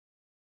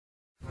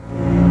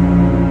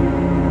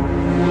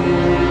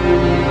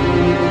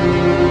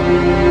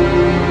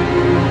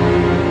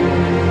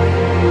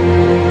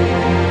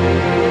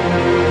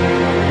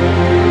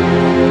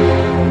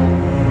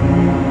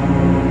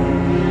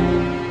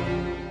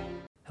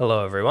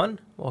Hello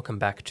everyone, welcome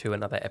back to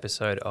another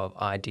episode of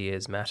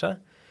Ideas Matter.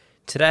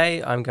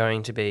 Today I'm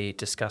going to be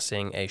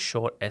discussing a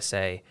short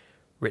essay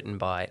written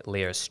by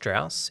Leo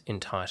Strauss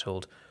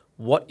entitled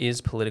What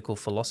is Political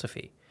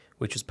Philosophy?,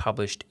 which was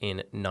published in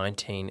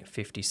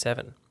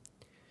 1957.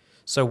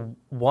 So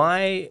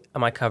why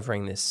am I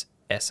covering this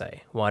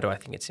essay? Why do I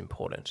think it's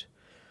important?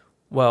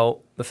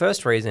 Well, the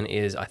first reason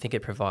is I think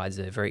it provides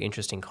a very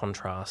interesting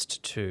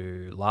contrast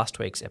to last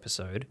week's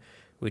episode,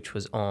 which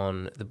was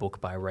on the book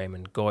by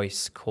Raymond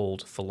Geuss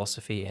called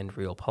Philosophy and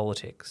Real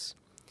Politics.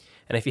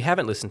 And if you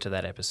haven't listened to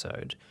that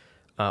episode,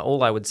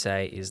 all I would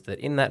say is that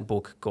in that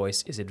book,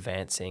 Geuss is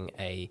advancing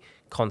a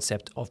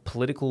concept of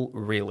political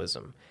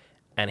realism.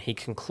 And he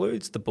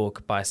concludes the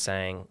book by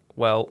saying,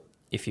 well,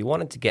 if you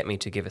wanted to get me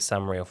to give a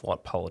summary of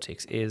what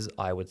politics is,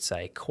 I would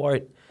say,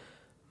 quote,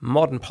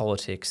 modern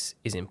politics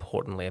is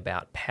importantly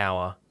about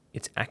power,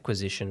 its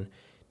acquisition,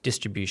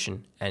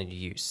 distribution, and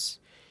use.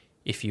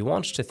 If you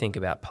want to think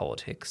about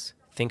politics,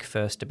 think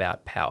first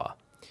about power.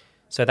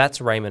 So that's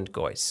Raymond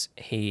Geuss.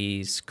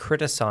 He's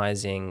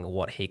criticizing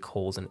what he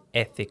calls an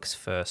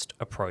ethics-first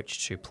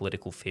approach to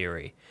political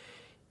theory,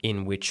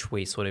 in which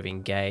we sort of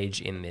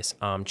engage in this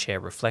armchair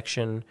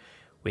reflection.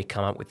 We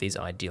come up with these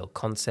ideal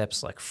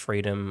concepts like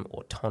freedom,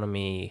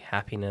 autonomy,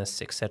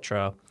 happiness,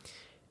 etc.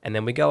 And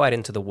then we go out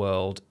into the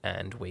world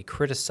and we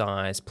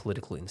criticize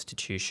political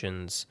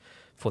institutions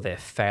for their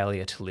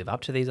failure to live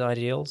up to these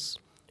ideals,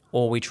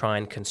 or we try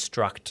and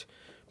construct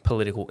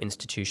political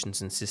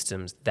institutions and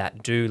systems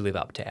that do live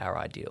up to our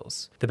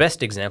ideals. The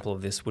best example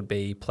of this would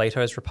be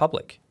Plato's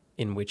Republic,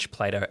 in which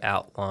Plato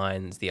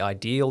outlines the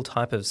ideal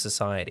type of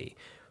society,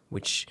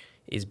 which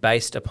is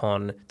based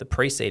upon the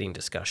preceding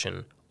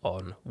discussion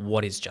on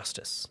what is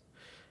justice.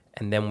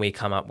 And then we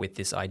come up with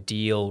this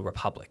ideal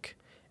republic,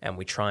 and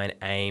we try and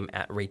aim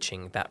at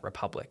reaching that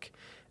republic.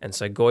 And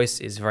so Geuss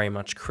is very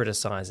much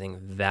criticizing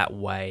that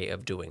way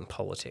of doing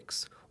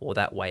politics, or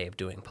that way of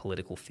doing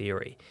political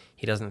theory.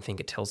 He doesn't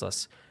think it tells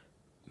us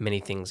many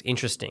things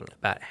interesting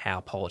about how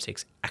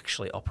politics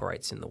actually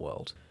operates in the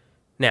world.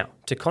 Now,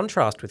 to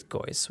contrast with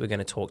Geuss, we're going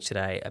to talk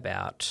today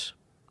about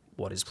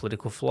What is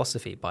Political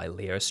Philosophy by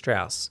Leo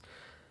Strauss.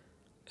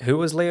 Who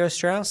was Leo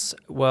Strauss?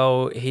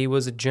 Well, he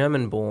was a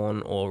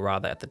German-born, or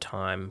rather at the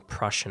time,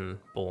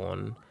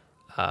 Prussian-born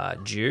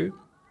Jew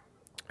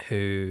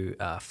who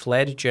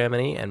fled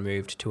Germany and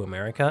moved to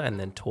America and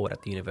then taught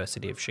at the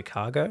University of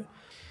Chicago.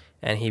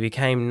 And he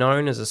became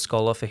known as a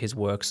scholar for his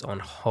works on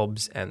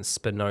Hobbes and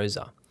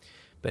Spinoza.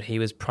 But he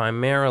was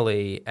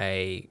primarily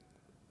an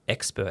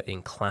expert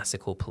in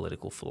classical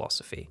political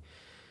philosophy.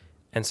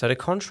 And so to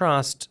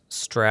contrast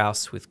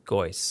Strauss with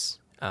Geuss,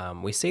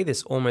 we see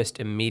this almost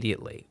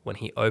immediately when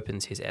he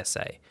opens his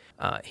essay.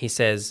 He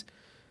says,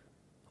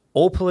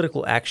 all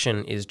political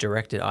action is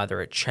directed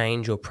either at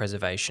change or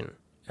preservation,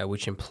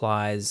 which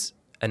implies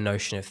a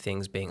notion of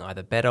things being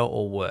either better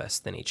or worse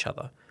than each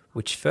other,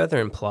 which further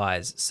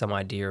implies some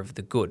idea of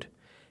the good.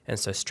 And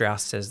so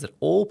Strauss says that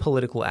all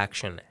political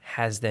action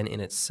has then in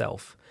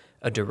itself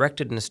a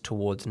directedness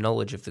towards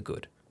knowledge of the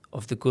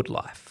good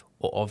life,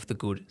 or of the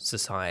good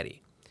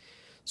society.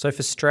 So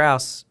for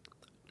Strauss,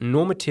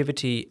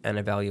 normativity and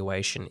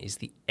evaluation is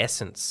the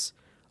essence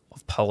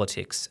of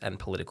politics and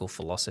political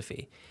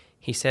philosophy.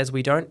 He says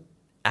we don't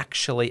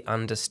actually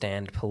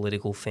understand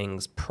political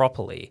things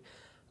properly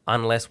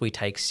unless we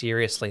take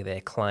seriously their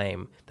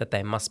claim that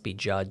they must be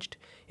judged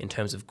in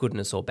terms of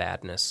goodness or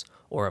badness,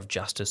 or of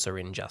justice or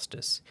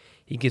injustice.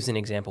 He gives an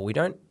example. We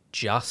don't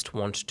just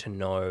want to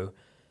know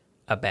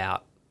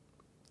about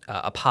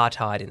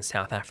apartheid in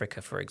South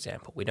Africa, for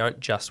example. We don't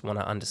just want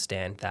to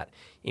understand that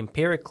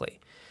empirically.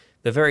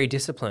 The very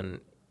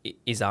discipline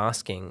is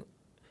asking,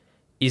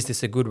 is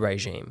this a good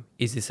regime?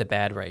 Is this a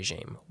bad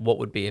regime? What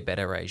would be a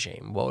better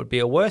regime? What would be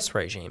a worse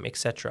regime,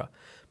 etc.?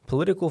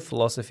 Political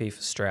philosophy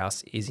for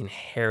Strauss is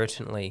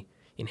inherently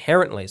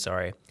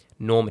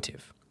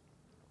normative.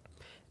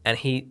 And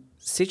he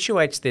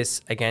situates this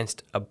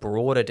against a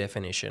broader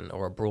definition,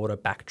 or a broader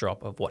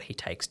backdrop of what he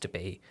takes to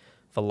be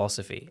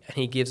philosophy. And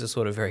he gives a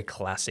sort of very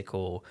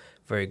classical,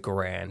 very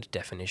grand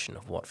definition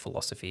of what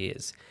philosophy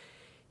is.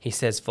 He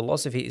says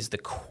philosophy is the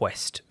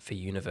quest for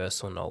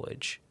universal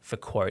knowledge, for,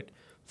 quote,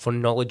 for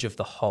knowledge of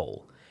the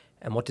whole.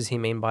 And what does he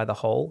mean by the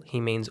whole?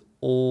 He means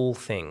all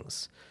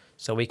things.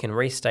 So we can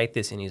restate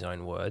this in his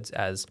own words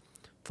as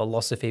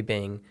philosophy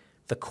being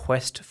the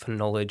quest for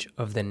knowledge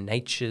of the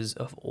natures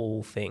of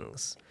all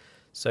things.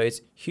 So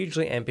it's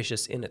hugely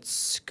ambitious in its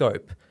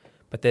scope,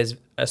 but there's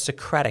a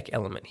Socratic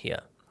element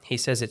here. He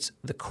says it's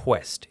the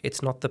quest,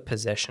 it's not the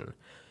possession.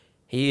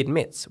 He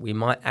admits we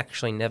might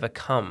actually never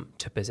come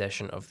to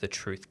possession of the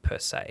truth per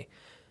se,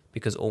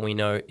 because all we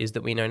know is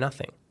that we know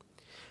nothing.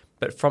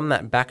 But from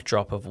that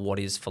backdrop of what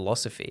is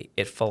philosophy,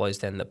 it follows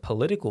then that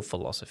political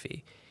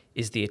philosophy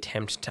is the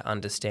attempt to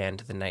understand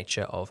the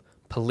nature of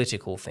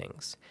political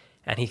things.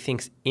 And he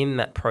thinks in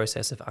that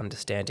process of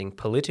understanding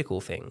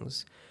political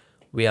things,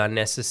 we are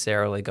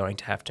necessarily going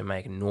to have to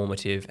make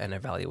normative and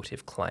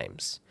evaluative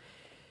claims.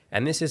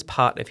 And this is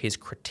part of his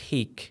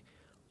critique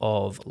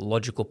of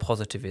logical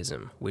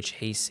positivism, which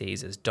he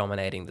sees as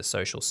dominating the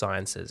social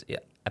sciences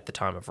at the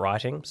time of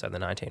writing, so the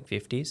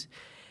 1950s.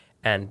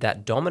 And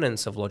that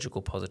dominance of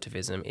logical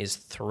positivism is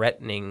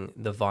threatening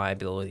the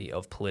viability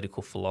of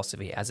political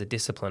philosophy as a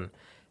discipline,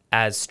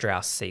 as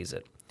Strauss sees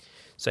it.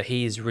 So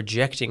he is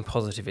rejecting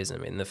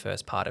positivism in the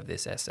first part of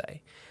this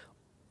essay.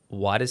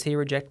 Why does he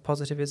reject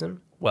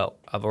positivism? Well,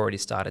 I've already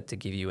started to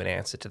give you an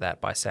answer to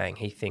that by saying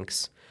he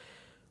thinks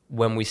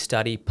when we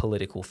study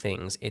political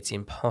things, it's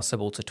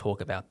impossible to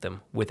talk about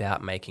them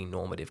without making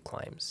normative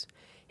claims.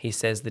 He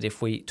says that if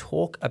we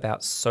talk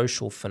about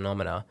social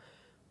phenomena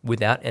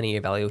without any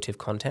evaluative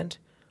content,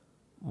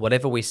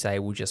 whatever we say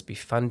will just be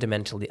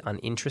fundamentally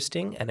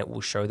uninteresting, and it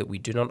will show that we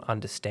do not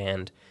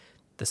understand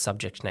the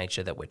subject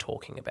nature that we're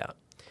talking about.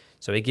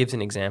 So he gives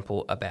an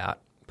example about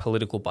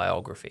political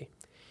biography.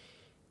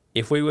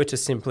 If we were to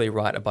simply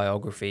write a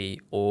biography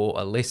or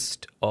a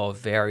list of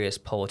various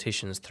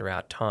politicians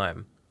throughout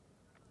time,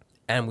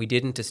 and we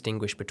didn't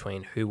distinguish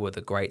between who were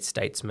the great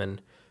statesmen,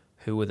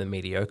 who were the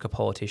mediocre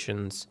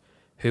politicians,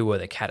 who were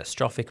the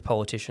catastrophic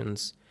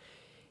politicians,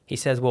 he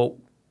says, well,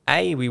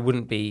 A, we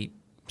wouldn't be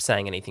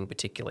saying anything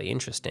particularly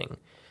interesting,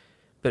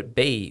 but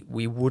B,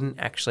 we wouldn't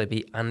actually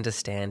be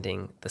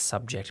understanding the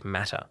subject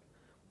matter.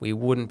 We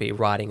wouldn't be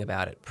writing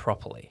about it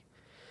properly.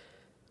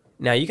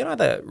 Now, you can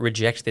either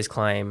reject this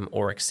claim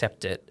or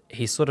accept it.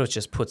 He sort of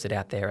just puts it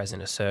out there as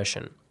an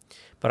assertion.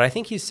 But I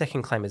think his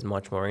second claim is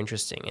much more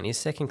interesting, and his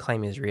second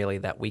claim is really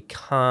that we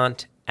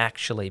can't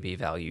actually be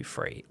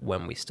value-free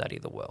when we study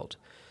the world.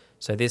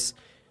 So this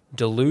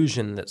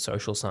delusion that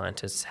social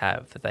scientists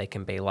have that they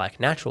can be like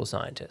natural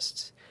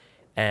scientists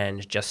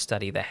and just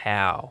study the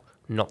how,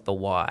 not the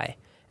why,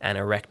 and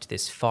erect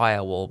this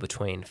firewall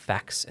between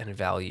facts and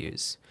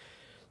values.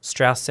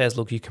 Strauss says,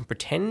 look, you can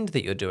pretend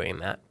that you're doing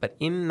that, but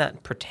in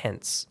that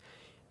pretense,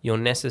 you're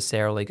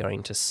necessarily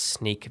going to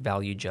sneak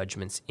value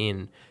judgments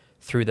in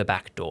through the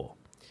back door.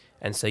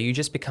 And so you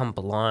just become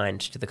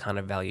blind to the kind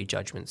of value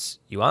judgments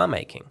you are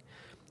making.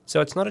 So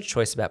it's not a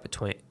choice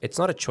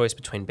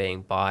between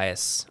being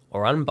biased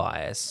or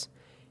unbiased.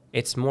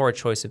 It's more a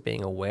choice of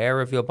being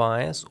aware of your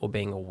bias or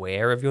being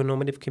aware of your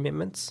normative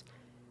commitments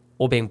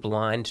or being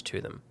blind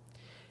to them.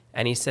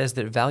 And he says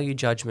that value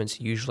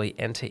judgments usually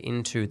enter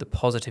into the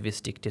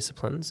positivistic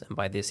disciplines, and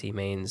by this he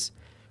means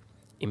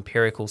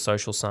empirical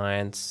social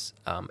science,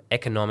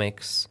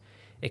 economics,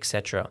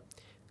 etc.,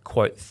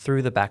 quote,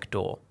 through the back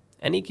door.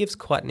 And he gives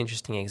quite an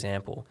interesting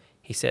example.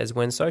 He says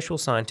when social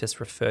scientists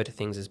refer to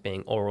things as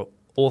being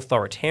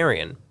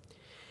authoritarian,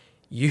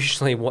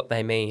 usually what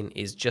they mean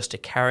is just a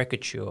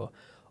caricature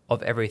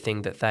of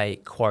everything that they,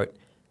 quote,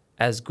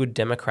 as good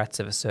Democrats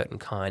of a certain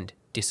kind,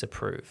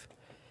 disapprove.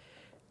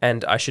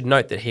 And I should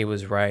note that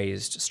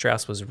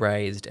Strauss was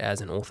raised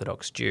as an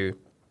Orthodox Jew,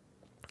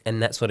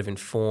 and that sort of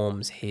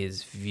informs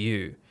his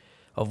view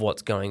of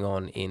what's going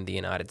on in the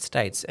United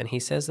States. And he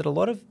says that a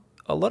lot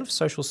of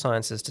social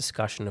sciences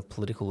discussion of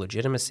political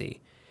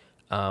legitimacy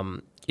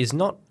is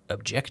not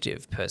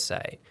objective per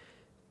se,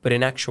 but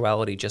in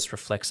actuality just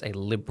reflects a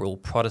liberal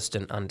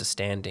Protestant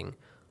understanding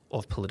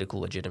of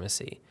political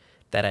legitimacy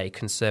that a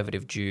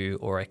conservative Jew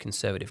or a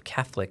conservative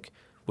Catholic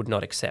would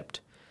not accept.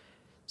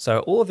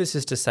 So all of this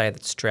is to say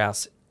that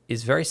Strauss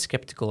is very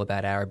skeptical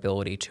about our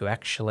ability to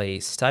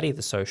actually study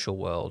the social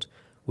world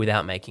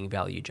without making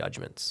value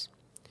judgments.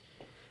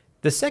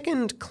 The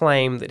second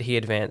claim that he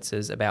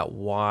advances about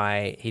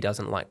why he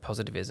doesn't like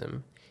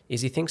positivism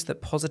is he thinks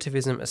that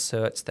positivism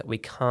asserts that we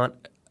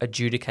can't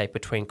adjudicate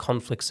between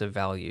conflicts of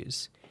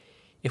values.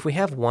 If we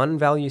have one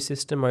value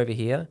system over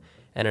here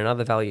and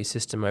another value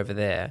system over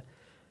there,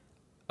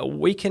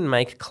 we can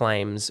make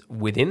claims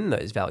within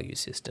those value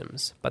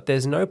systems, but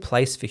there's no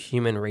place for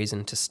human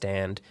reason to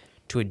stand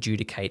to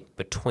adjudicate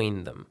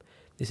between them.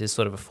 This is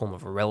sort of a form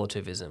of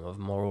relativism, of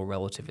moral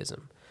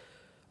relativism.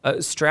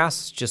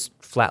 Strauss just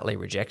flatly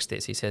rejects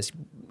this. He says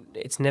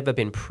it's never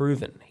been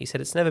proven. He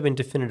said it's never been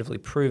definitively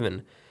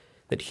proven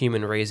that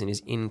human reason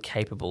is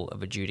incapable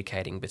of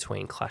adjudicating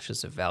between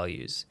clashes of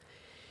values.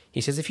 He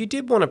says if you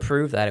did want to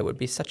prove that, it would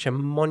be such a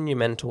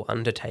monumental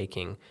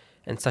undertaking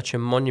and such a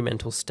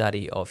monumental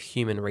study of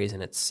human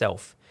reason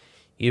itself.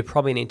 You'd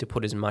probably need to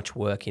put as much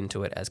work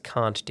into it as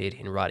Kant did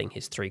in writing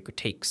his 3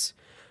 critiques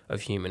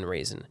of human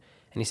reason.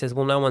 And he says,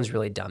 well, no one's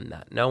really done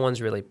that. No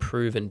one's really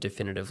proven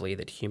definitively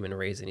that human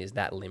reason is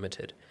that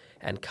limited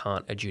and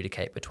can't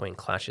adjudicate between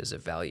clashes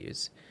of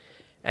values.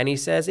 And he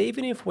says,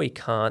 even if we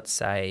can't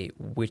say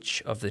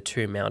which of the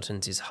 2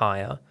 mountains is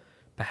higher,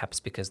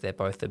 perhaps because they're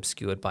both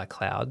obscured by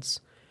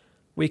clouds,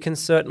 we can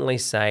certainly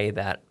say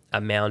that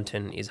a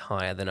mountain is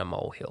higher than a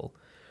molehill,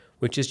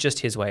 which is just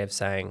his way of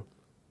saying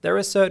there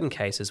are certain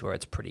cases where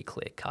it's pretty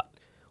clear-cut.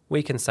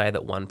 We can say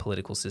that one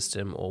political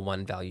system or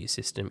one value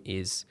system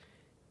is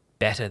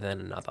better than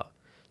another.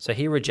 So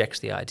he rejects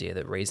the idea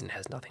that reason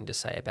has nothing to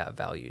say about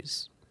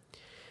values.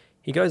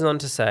 He goes on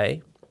to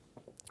say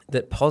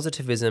that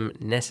positivism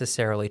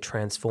necessarily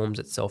transforms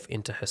itself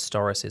into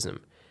historicism,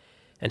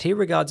 and he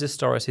regards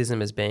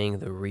historicism as being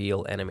the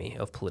real enemy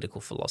of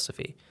political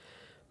philosophy,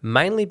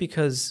 mainly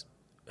because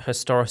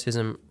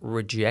historicism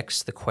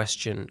rejects the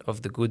question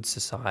of the good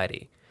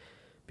society,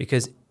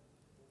 because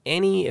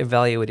any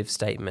evaluative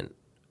statement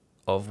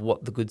of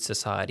what the good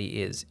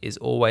society is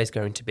always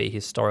going to be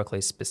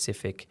historically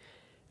specific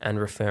and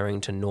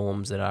referring to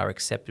norms that are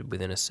accepted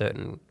within a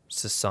certain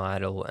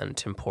societal and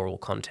temporal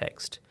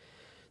context.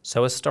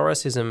 So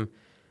historicism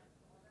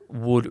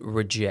would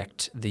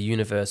reject the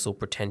universal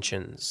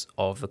pretensions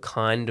of the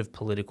kind of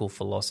political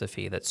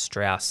philosophy that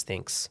Strauss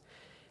thinks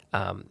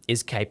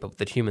is capable,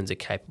 that humans are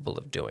capable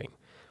of doing.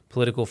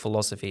 Political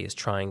philosophy is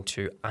trying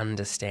to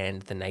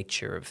understand the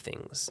nature of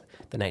things,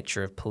 the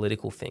nature of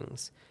political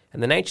things.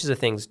 And the natures of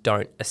things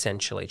don't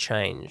essentially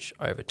change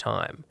over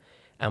time.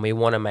 And we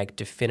want to make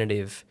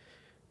definitive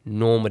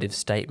normative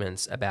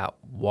statements about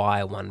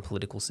why one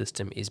political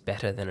system is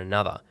better than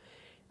another.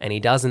 And he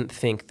doesn't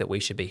think that we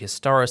should be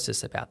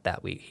historicists about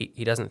that.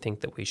 He doesn't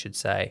think that we should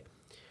say,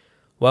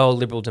 well,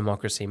 liberal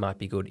democracy might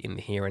be good in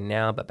the here and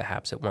now, but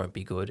perhaps it won't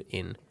be good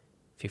in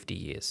 50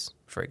 years,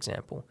 for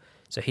example.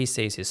 So he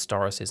sees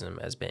historicism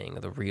as being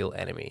the real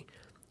enemy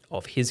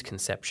of his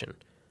conception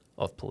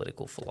of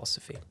political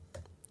philosophy.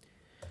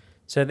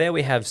 So there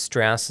we have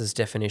Strauss's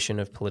definition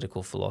of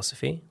political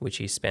philosophy, which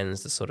he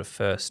spends the sort of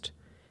first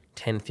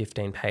 10,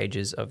 15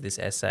 pages of this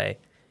essay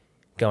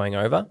going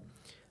over.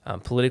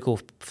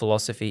 Political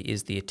philosophy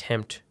is the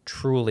attempt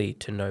truly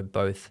to know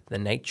both the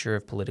nature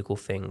of political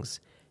things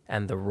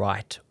and the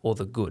right or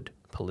the good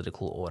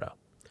political order.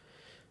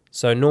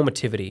 So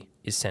normativity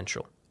is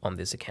central on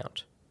this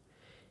account.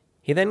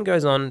 He then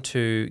goes on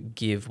to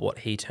give what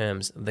he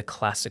terms the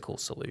classical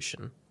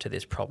solution to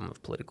this problem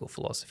of political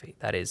philosophy.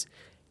 That is,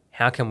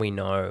 how can we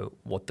know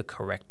what the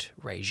correct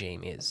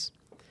regime is?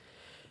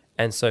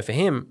 And so for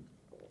him,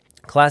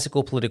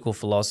 classical political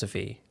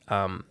philosophy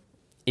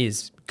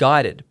is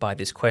guided by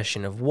this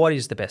question of what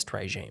is the best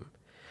regime.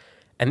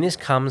 And this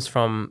comes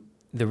from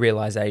the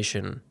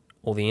realization,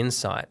 or the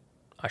insight,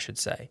 I should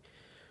say,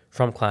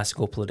 from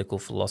classical political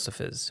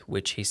philosophers,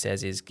 which he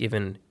says is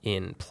given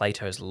in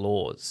Plato's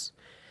Laws,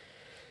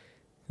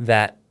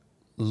 that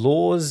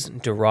laws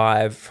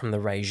derive from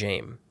the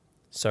regime.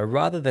 So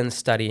rather than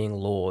studying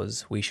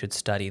laws, we should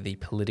study the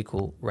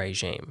political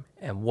regime.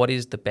 And what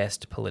is the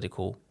best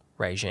political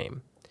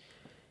regime?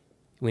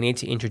 We need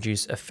to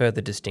introduce a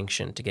further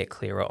distinction to get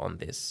clearer on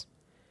this.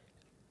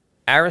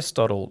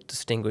 Aristotle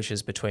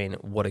distinguishes between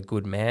what a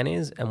good man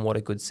is and what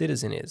a good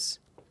citizen is.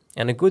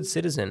 And a good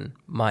citizen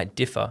might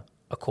differ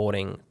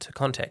according to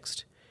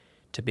context.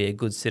 To be a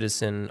good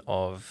citizen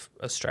of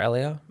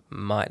Australia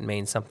might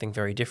mean something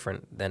very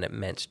different than it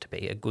meant to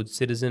be a good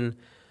citizen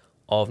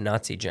of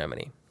Nazi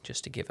Germany,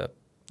 just to give a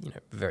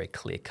very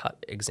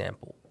clear-cut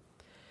example.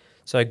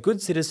 So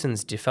good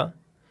citizens differ,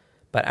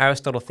 but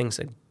Aristotle thinks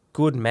a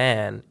good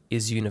man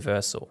is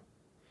universal.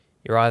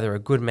 You're either a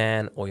good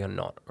man or you're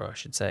not, or I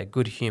should say a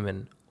good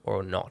human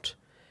or not.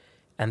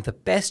 And the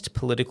best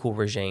political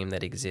regime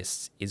that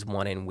exists is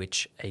one in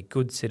which a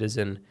good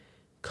citizen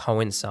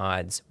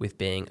coincides with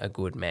being a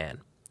good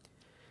man.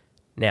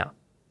 Now,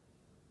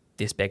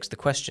 this begs the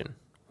question,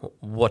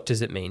 what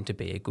does it mean to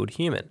be a good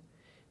human?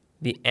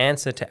 The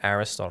answer to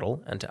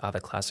Aristotle and to other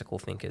classical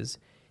thinkers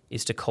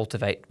is to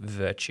cultivate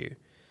virtue.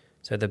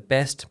 So the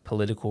best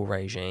political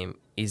regime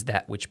is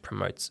that which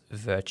promotes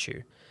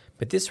virtue.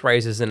 But this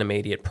raises an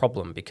immediate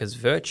problem because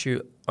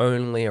virtue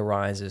only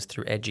arises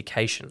through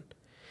education.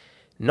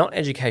 Not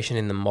education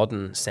in the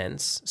modern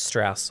sense.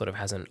 Strauss sort of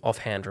has an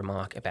offhand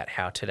remark about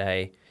how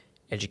today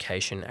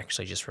education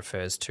actually just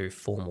refers to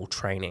formal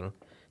training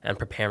and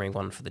preparing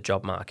one for the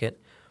job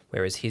market,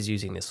 whereas he's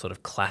using this sort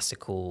of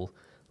classical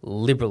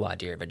liberal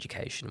idea of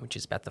education, which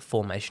is about the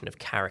formation of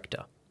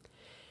character.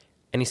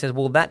 And he says,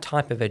 well, that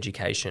type of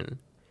education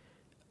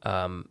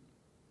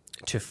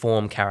to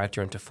form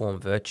character and to form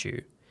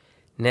virtue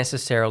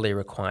necessarily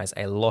requires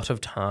a lot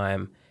of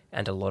time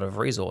and a lot of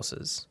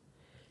resources.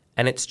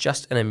 And it's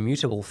just an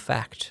immutable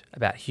fact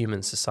about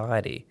human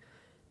society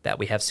that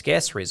we have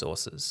scarce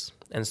resources.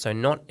 And so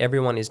not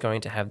everyone is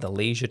going to have the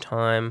leisure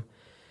time,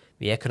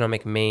 the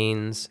economic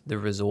means, the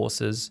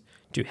resources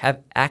to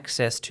have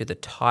access to the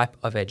type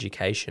of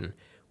education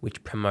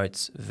which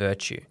promotes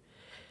virtue.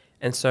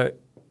 And so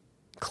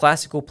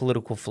classical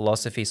political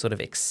philosophy sort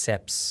of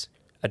accepts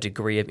a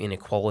degree of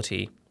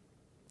inequality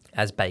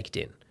as baked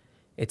in.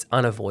 It's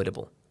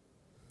unavoidable.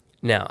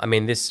 Now, I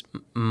mean, this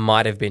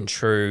might have been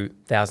true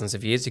thousands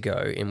of years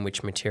ago in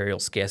which material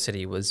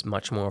scarcity was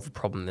much more of a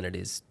problem than it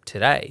is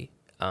today.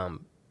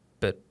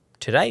 But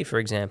today, for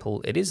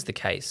example, it is the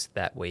case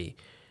that we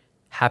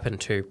happen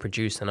to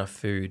produce enough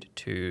food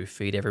to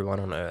feed everyone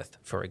on Earth,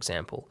 for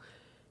example.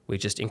 We're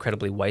just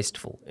incredibly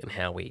wasteful in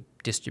how we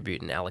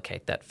distribute and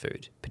allocate that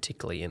food,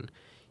 particularly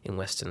in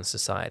Western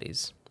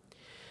societies.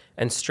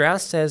 And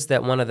Strauss says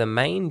that one of the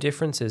main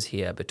differences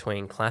here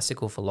between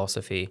classical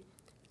philosophy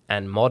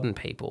and modern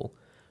people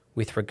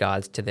with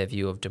regards to their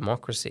view of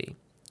democracy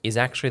is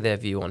actually their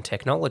view on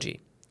technology.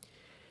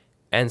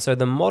 And so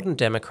the modern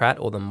democrat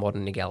or the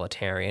modern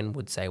egalitarian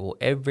would say, well,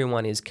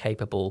 everyone is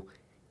capable,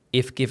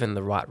 if given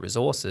the right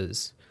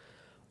resources,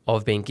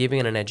 of being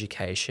given an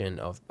education,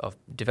 of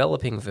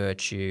developing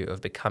virtue,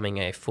 of becoming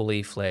a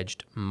fully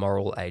fledged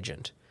moral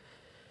agent.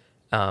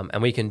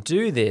 And we can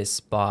do this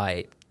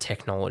by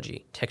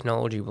technology.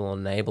 Technology will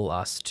enable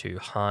us to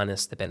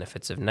harness the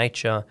benefits of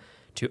nature,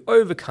 to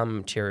overcome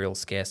material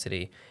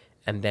scarcity,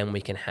 and then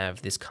we can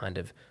have this kind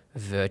of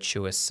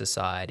virtuous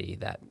society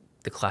that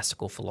the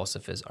classical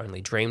philosophers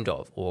only dreamed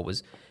of, or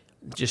was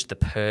just the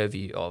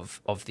purview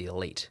of the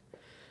elite.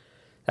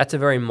 That's a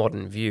very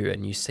modern view,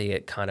 and you see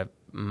it kind of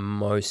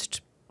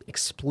most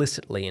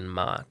explicitly in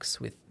Marx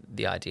with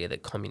the idea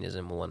that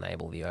communism will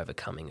enable the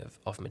overcoming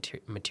of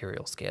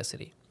material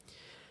scarcity.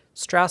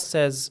 Strauss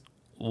says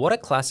what a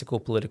classical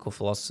political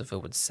philosopher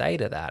would say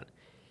to that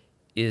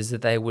is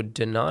that they would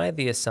deny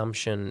the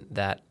assumption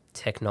that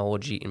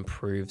technology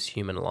improves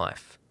human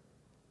life.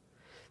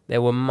 They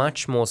were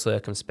much more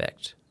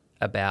circumspect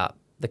about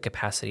the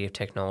capacity of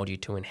technology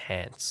to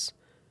enhance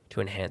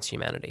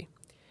humanity.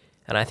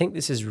 And I think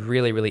this is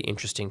really, really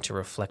interesting to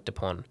reflect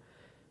upon,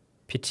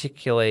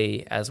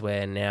 particularly as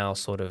we're now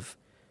sort of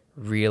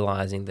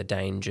realizing the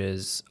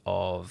dangers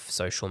of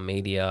social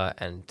media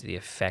and the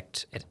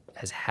effect it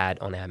has had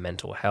on our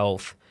mental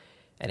health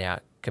and our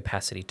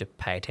capacity to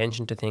pay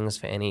attention to things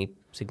for any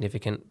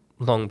significant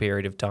long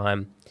period of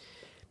time.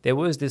 There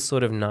was this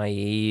sort of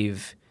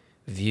naive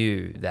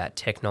view that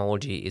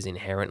technology is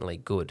inherently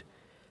good,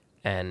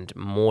 and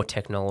more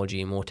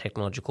technology, more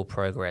technological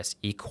progress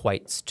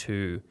equates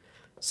to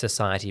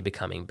society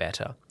becoming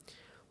better.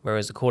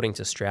 Whereas according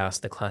to Strauss,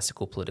 the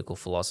classical political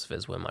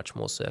philosophers were much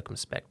more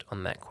circumspect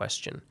on that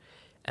question,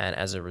 and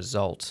as a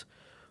result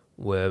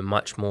were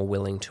much more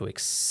willing to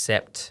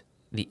accept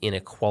the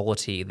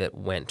inequality that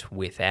went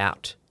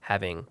without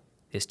having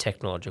this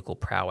technological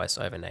prowess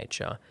over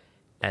nature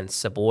and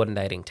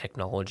subordinating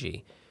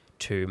technology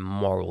to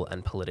moral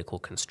and political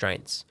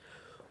constraints.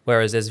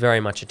 Whereas there's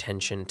very much a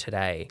tension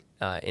today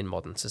in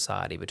modern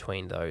society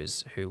between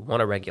those who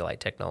want to regulate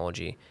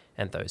technology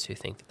and those who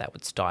think that that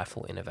would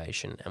stifle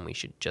innovation and we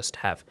should just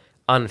have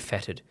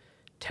unfettered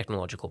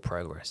technological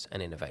progress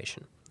and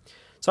innovation.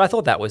 So I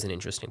thought that was an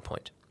interesting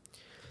point.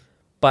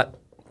 But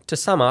to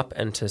sum up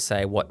and to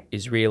say what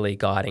is really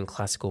guiding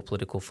classical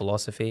political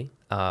philosophy,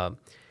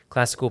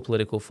 classical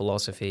political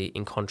philosophy,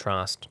 in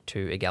contrast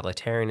to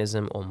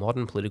egalitarianism or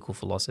modern political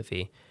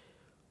philosophy,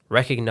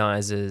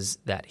 recognizes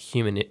that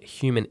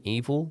human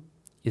evil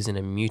is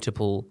a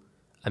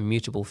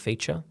mutable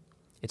feature.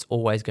 It's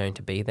always going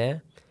to be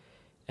there,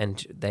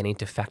 and they need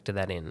to factor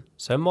that in.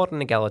 So modern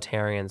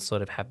egalitarians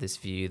sort of have this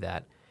view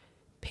that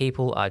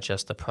people are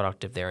just the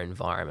product of their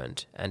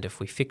environment, and if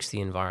we fix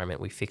the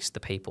environment, we fix the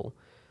people.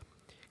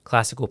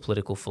 Classical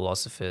political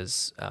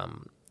philosophers,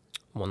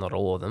 well, not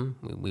all of them,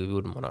 we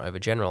wouldn't want to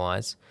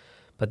overgeneralize,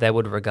 but they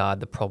would regard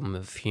the problem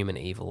of human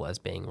evil as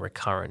being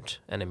recurrent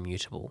and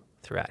immutable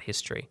throughout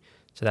history.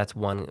 So that's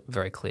one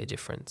very clear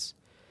difference.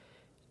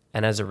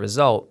 And as a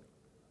result,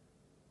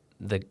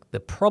 the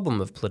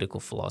problem of political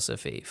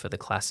philosophy for the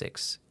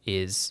classics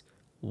is,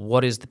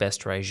 what is the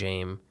best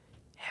regime?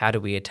 How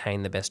do we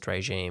attain the best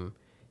regime?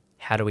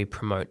 How do we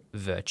promote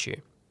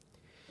virtue?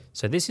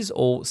 So this is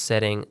all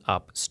setting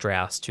up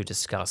Strauss to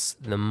discuss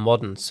the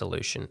modern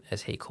solution,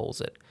 as he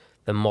calls it,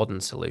 the modern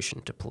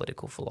solution to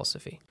political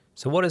philosophy.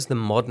 So what is the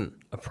modern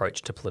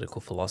approach to political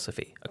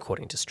philosophy,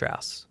 according to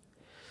Strauss?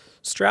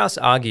 Strauss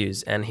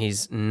argues, and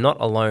he's not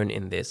alone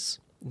in this,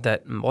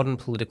 that modern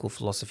political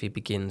philosophy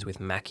begins with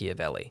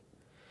Machiavelli.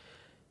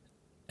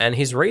 And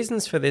his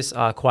reasons for this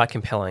are quite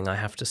compelling, I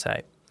have to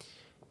say.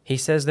 He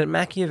says that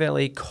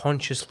Machiavelli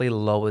consciously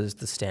lowers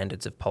the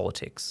standards of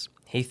politics.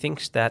 He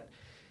thinks that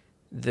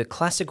the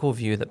classical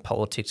view that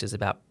politics is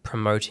about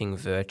promoting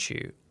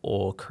virtue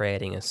or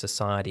creating a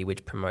society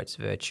which promotes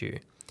virtue,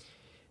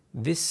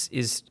 this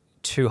is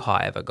too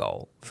high of a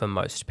goal for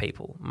most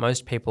people.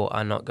 Most people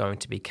are not going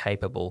to be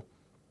capable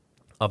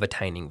of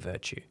attaining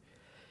virtue.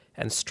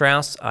 And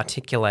Strauss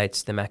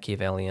articulates the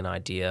Machiavellian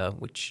idea,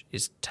 which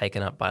is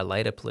taken up by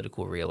later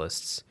political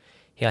realists.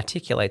 He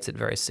articulates it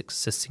very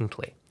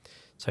succinctly.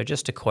 So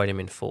just to quote him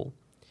in full,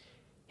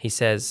 he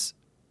says,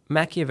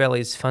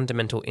 Machiavelli's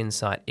fundamental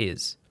insight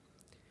is,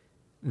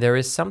 there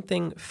is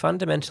something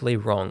fundamentally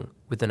wrong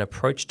with an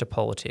approach to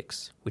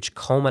politics which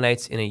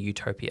culminates in a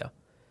utopia,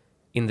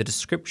 in the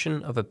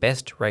description of a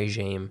best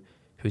regime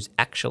whose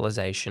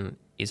actualization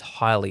is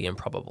highly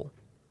improbable.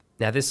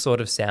 Now, this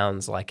sort of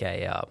sounds like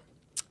a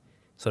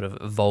sort of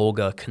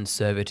vulgar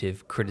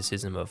conservative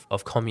criticism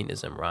of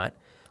communism, right?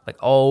 Like,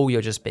 oh,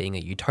 you're just being a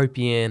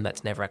utopian,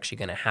 that's never actually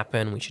going to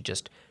happen, we should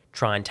just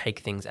try and take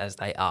things as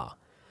they are.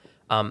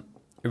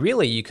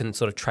 Really, you can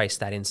sort of trace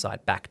that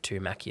insight back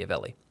to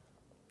Machiavelli.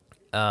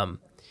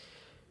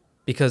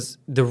 Because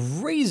the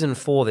reason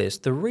for this,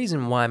 the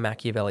reason why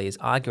Machiavelli is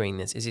arguing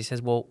this is he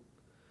says, well,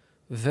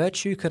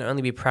 virtue can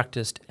only be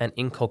practiced and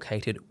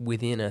inculcated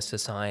within a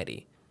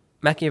society.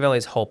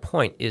 Machiavelli's whole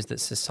point is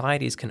that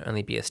societies can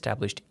only be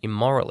established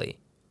immorally,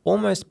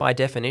 almost by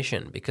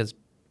definition, because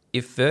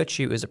if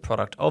virtue is a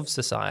product of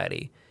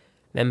society,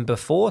 then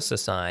before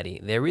society,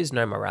 there is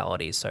no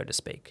morality, so to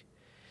speak.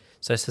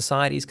 So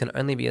societies can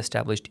only be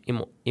established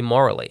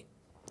immorally.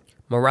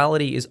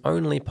 Morality is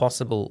only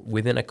possible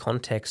within a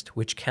context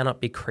which cannot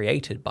be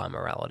created by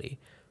morality,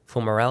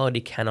 for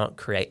morality cannot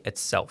create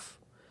itself,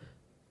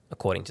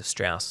 according to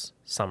Strauss,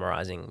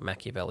 summarizing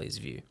Machiavelli's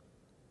view.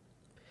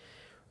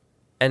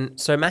 And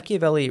so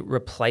Machiavelli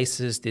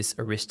replaces this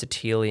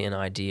Aristotelian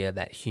idea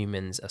that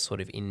humans are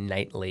sort of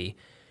innately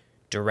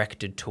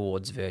directed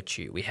towards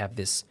virtue. We have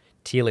this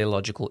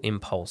teleological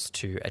impulse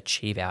to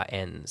achieve our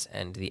ends,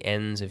 and the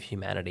ends of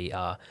humanity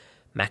are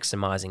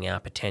maximizing our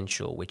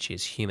potential, which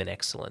is human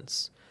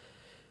excellence.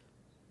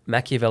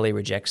 Machiavelli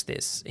rejects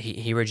this.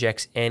 He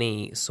rejects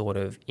any sort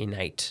of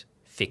innate,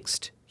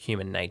 fixed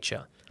human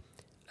nature.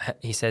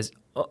 He says,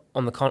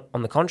 on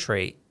the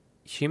contrary,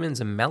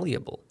 humans are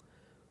malleable.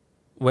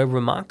 We're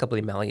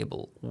remarkably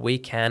malleable. We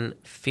can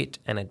fit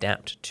and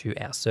adapt to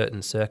our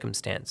certain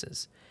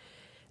circumstances.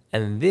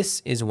 And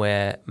this is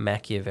where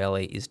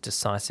Machiavelli is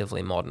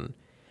decisively modern.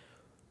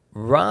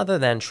 Rather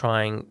than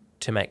trying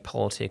to make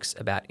politics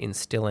about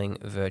instilling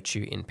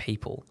virtue in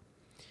people,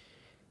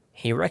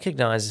 he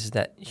recognizes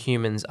that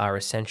humans are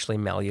essentially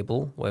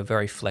malleable, we're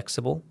very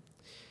flexible,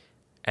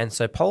 and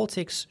so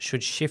politics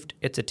should shift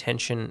its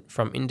attention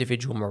from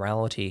individual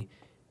morality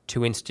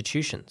to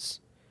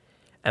institutions.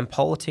 And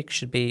politics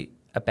should be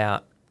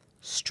about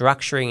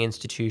structuring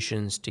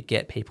institutions to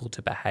get people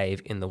to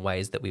behave in the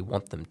ways that we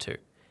want them to.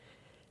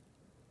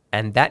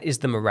 And that is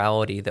the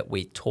morality that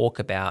we talk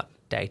about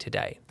day to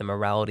day. The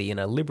morality in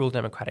a liberal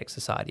democratic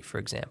society, for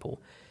example,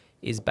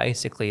 is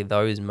basically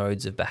those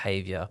modes of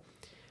behavior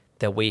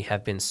that we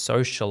have been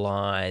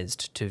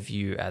socialized to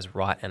view as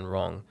right and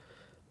wrong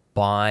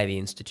by the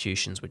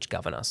institutions which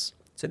govern us.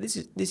 So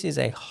this is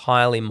a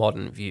highly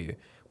modern view,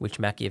 which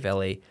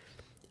Machiavelli,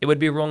 it would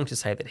be wrong to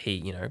say that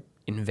he,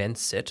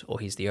 invents it, or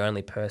he's the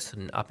only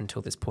person up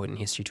until this point in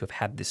history to have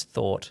had this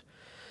thought,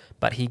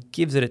 but he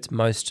gives it its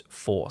most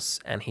force,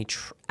 and he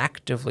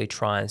actively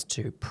tries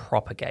to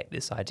propagate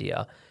this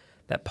idea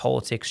that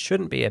politics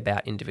shouldn't be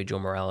about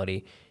individual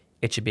morality,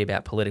 it should be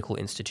about political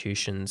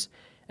institutions,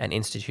 and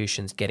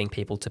institutions getting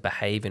people to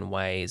behave in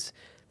ways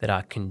that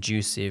are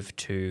conducive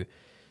to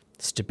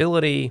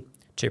stability,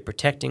 to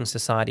protecting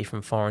society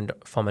from foreign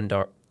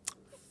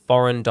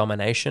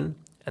domination,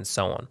 and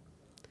so on.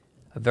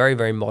 A very,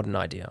 very modern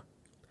idea.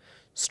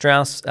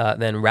 Strauss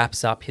then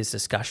wraps up his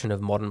discussion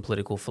of modern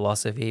political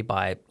philosophy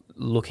by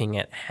looking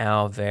at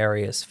how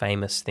various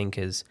famous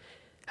thinkers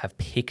have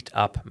picked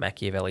up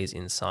Machiavelli's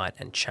insight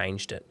and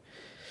changed it.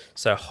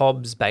 So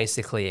Hobbes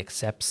basically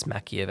accepts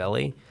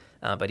Machiavelli,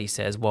 but he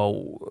says,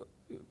 well,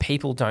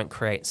 people don't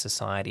create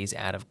societies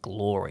out of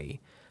glory.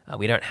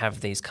 We don't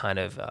have these kind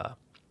of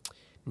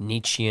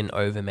Nietzschean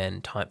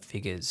overmen type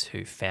figures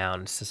who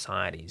found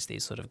societies,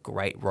 these sort of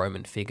great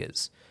Roman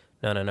figures.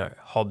 No.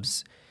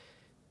 Hobbes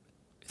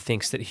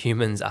thinks that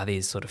humans are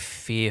these sort of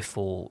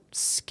fearful,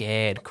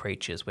 scared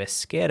creatures. We're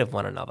scared of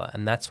one another,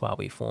 and that's why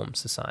we form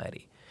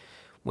society.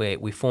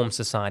 We form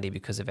society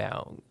because of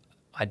our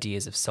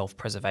ideas of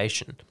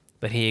self-preservation.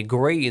 But he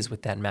agrees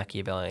with that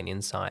Machiavellian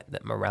insight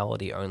that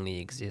morality only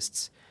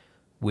exists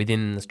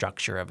within the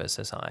structure of a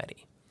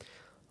society.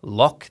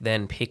 Locke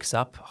then picks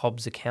up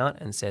Hobbes' account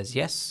and says,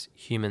 yes,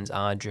 humans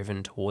are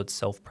driven towards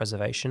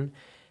self-preservation,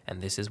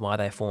 and this is why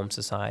they form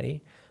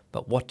society.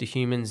 But what do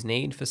humans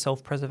need for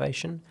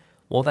self-preservation?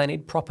 Well, they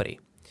need property.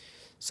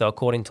 So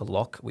according to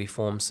Locke, we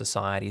form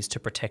societies to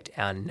protect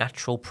our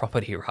natural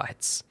property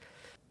rights.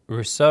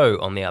 Rousseau,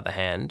 on the other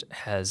hand,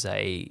 has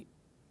a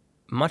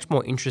much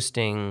more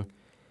interesting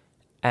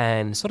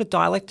and sort of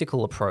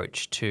dialectical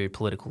approach to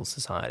political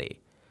society.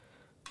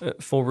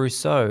 For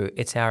Rousseau,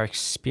 it's our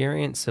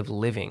experience of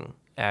living,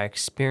 our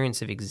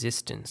experience of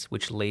existence,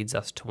 which leads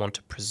us to want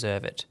to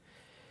preserve it.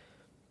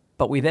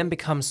 But we then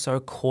become so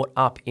caught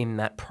up in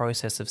that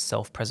process of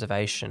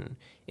self-preservation,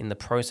 in the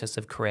process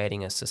of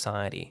creating a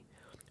society,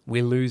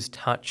 we lose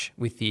touch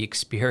with the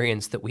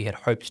experience that we had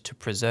hoped to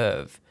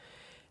preserve,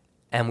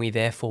 and we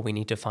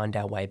need to find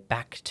our way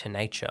back to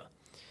nature.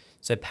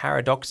 So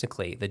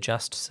paradoxically, the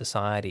just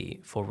society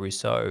for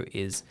Rousseau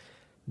is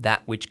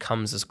that which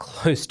comes as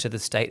close to the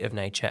state of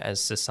nature as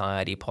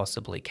society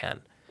possibly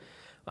can.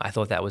 I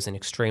thought that was an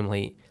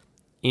extremely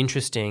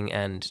interesting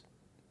and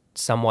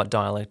somewhat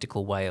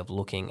dialectical way of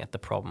looking at the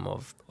problem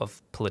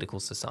of political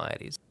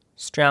societies.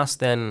 Strauss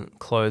then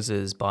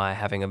closes by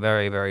having a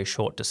very, very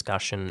short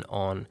discussion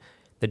on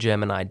the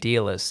German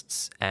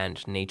idealists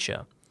and Nietzsche.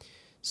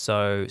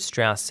 So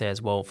Strauss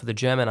says, well, for the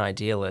German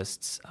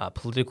idealists,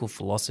 political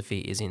philosophy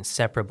is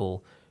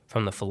inseparable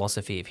from the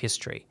philosophy of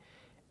history.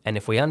 And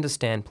if we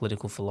understand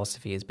political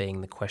philosophy as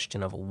being the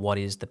question of what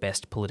is the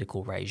best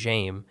political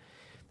regime,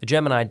 the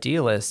German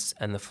idealists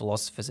and the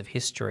philosophers of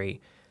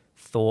history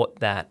thought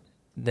that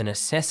the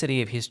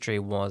necessity of history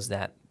was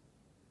that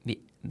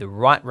the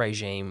right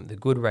regime, the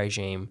good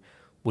regime,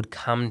 would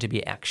come to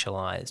be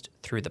actualized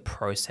through the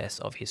process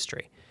of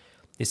history.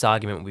 This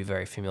argument will be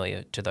very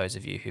familiar to those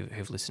of you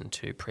who've listened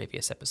to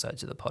previous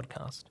episodes of the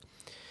podcast.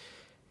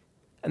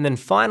 And then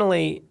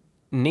finally,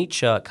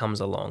 Nietzsche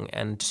comes along,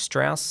 and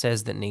Strauss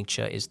says that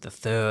Nietzsche is the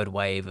third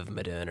wave of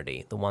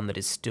modernity, the one that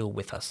is still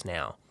with us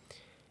now.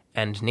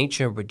 And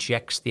Nietzsche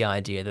rejects the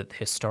idea that the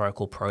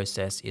historical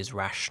process is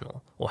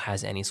rational or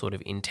has any sort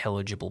of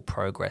intelligible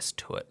progress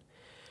to it.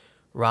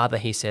 Rather,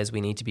 he says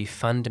we need to be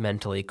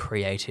fundamentally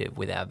creative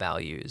with our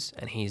values,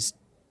 and he's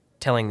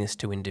telling this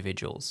to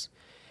individuals.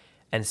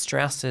 And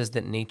Strauss says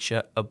that Nietzsche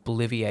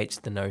obliviates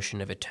the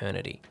notion of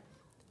eternity.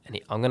 And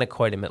I'm going to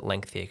quote him at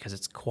length here because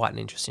it's quite an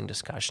interesting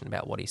discussion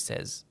about what he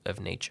says of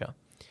Nietzsche.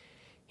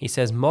 He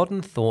says,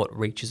 modern thought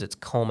reaches its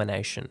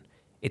culmination,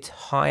 its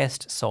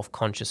highest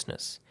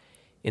self-consciousness,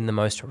 in the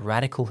most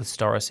radical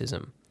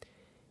historicism,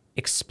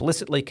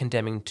 explicitly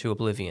condemning to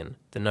oblivion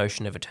the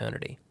notion of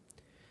eternity.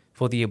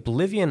 For the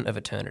oblivion of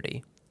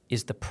eternity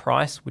is the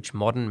price which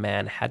modern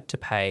man had to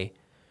pay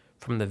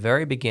from the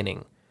very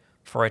beginning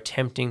for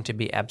attempting to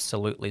be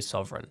absolutely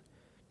sovereign,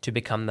 to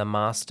become the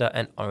master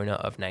and owner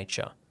of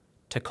nature,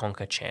 to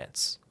conquer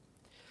chance.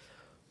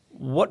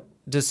 What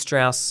does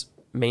Strauss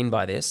mean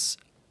by this?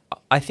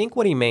 I think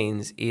what he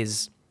means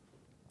is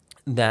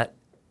that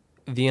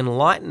the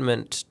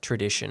Enlightenment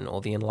tradition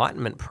or the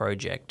Enlightenment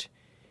project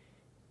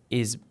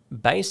is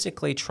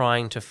basically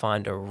trying to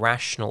find a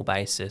rational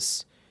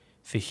basis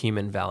for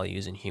human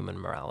values and human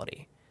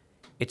morality.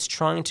 It's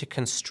trying to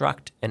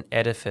construct an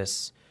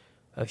edifice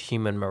of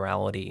human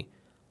morality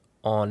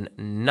on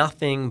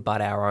nothing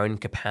but our own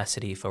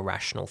capacity for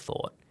rational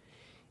thought.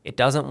 It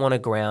doesn't want to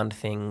ground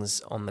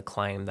things on the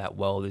claim that,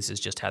 well, this is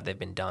just how they've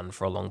been done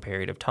for a long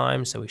period of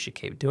time, so we should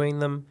keep doing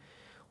them,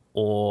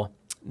 or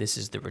this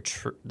is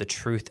the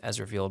truth as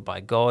revealed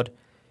by God.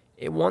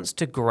 It wants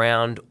to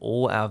ground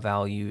all our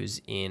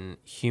values in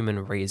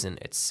human reason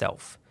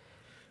itself.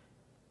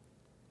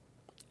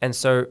 And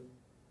so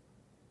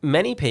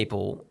many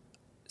people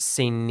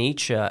see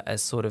Nietzsche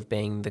as sort of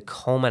being the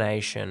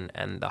culmination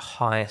and the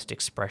highest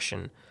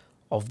expression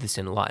of this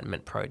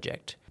Enlightenment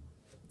project.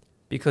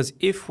 Because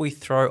if we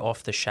throw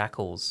off the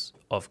shackles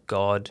of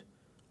God,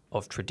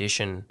 of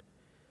tradition,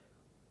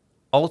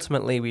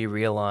 ultimately we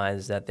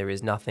realize that there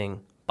is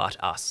nothing but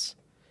us.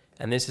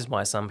 And this is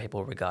why some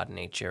people regard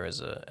Nietzsche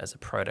as a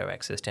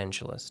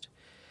proto-existentialist.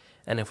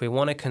 And if we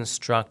want to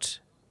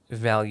construct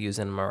values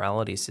and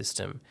morality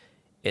system,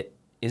 it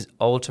is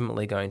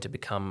ultimately going to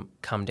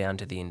come down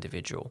to the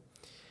individual.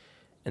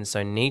 And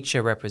so Nietzsche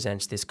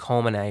represents this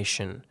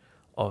culmination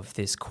of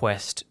this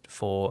quest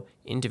for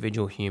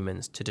individual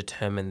humans to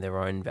determine their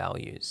own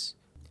values.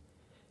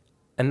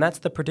 And that's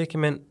the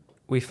predicament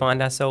we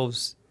find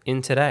ourselves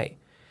in today.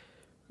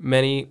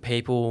 Many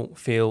people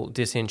feel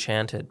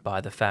disenchanted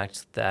by the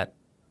fact that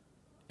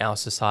our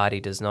society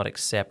does not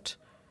accept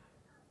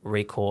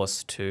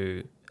recourse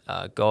to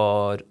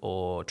God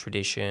or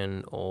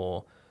tradition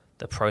or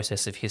the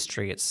process of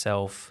history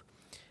itself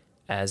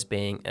as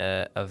being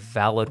a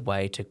valid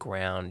way to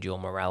ground your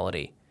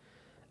morality.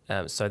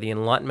 So the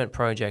Enlightenment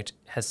project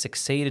has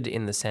succeeded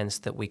in the sense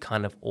that we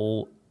kind of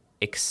all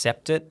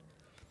accept it,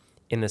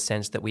 in the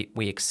sense that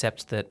we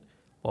accept that,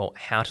 well,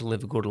 how to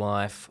live a good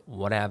life,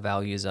 what our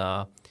values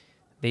are,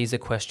 these are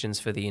questions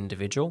for the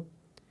individual.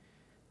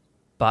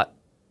 But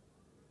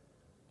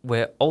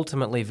we're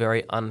ultimately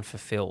very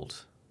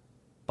unfulfilled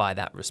by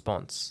that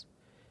response.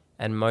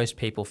 And most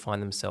people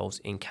find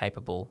themselves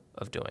incapable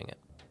of doing it.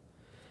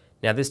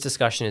 Now, this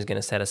discussion is going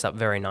to set us up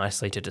very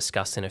nicely to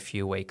discuss in a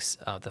few weeks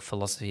the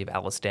philosophy of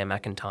Alistair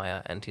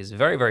MacIntyre and his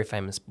very, very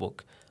famous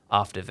book,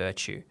 After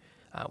Virtue,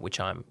 which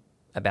I'm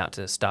about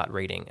to start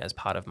reading as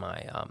part of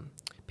my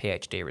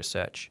PhD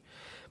research.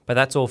 But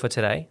that's all for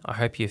today. I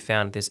hope you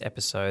found this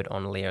episode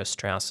on Leo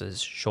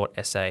Strauss's short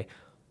essay,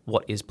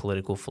 What is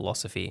Political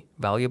Philosophy,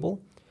 valuable.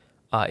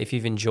 If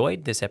you've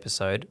enjoyed this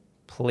episode,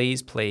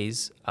 please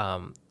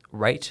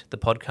rate the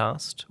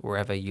podcast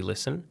wherever you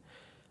listen.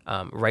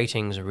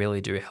 Ratings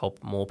really do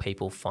help more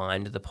people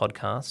find the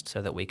podcast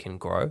so that we can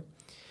grow.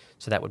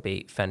 So that would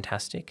be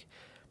fantastic.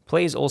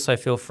 Please also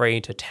feel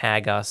free to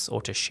tag us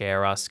or to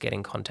share us, get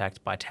in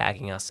contact by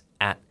tagging us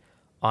at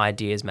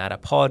Ideas Matter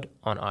Pod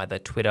on either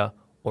Twitter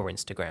or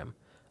Instagram.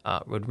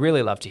 We'd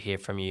really love to hear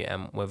from you,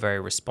 and we're very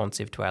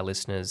responsive to our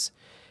listeners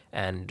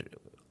and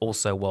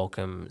also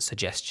welcome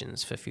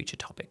suggestions for future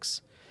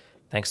topics.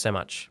 Thanks so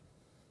much.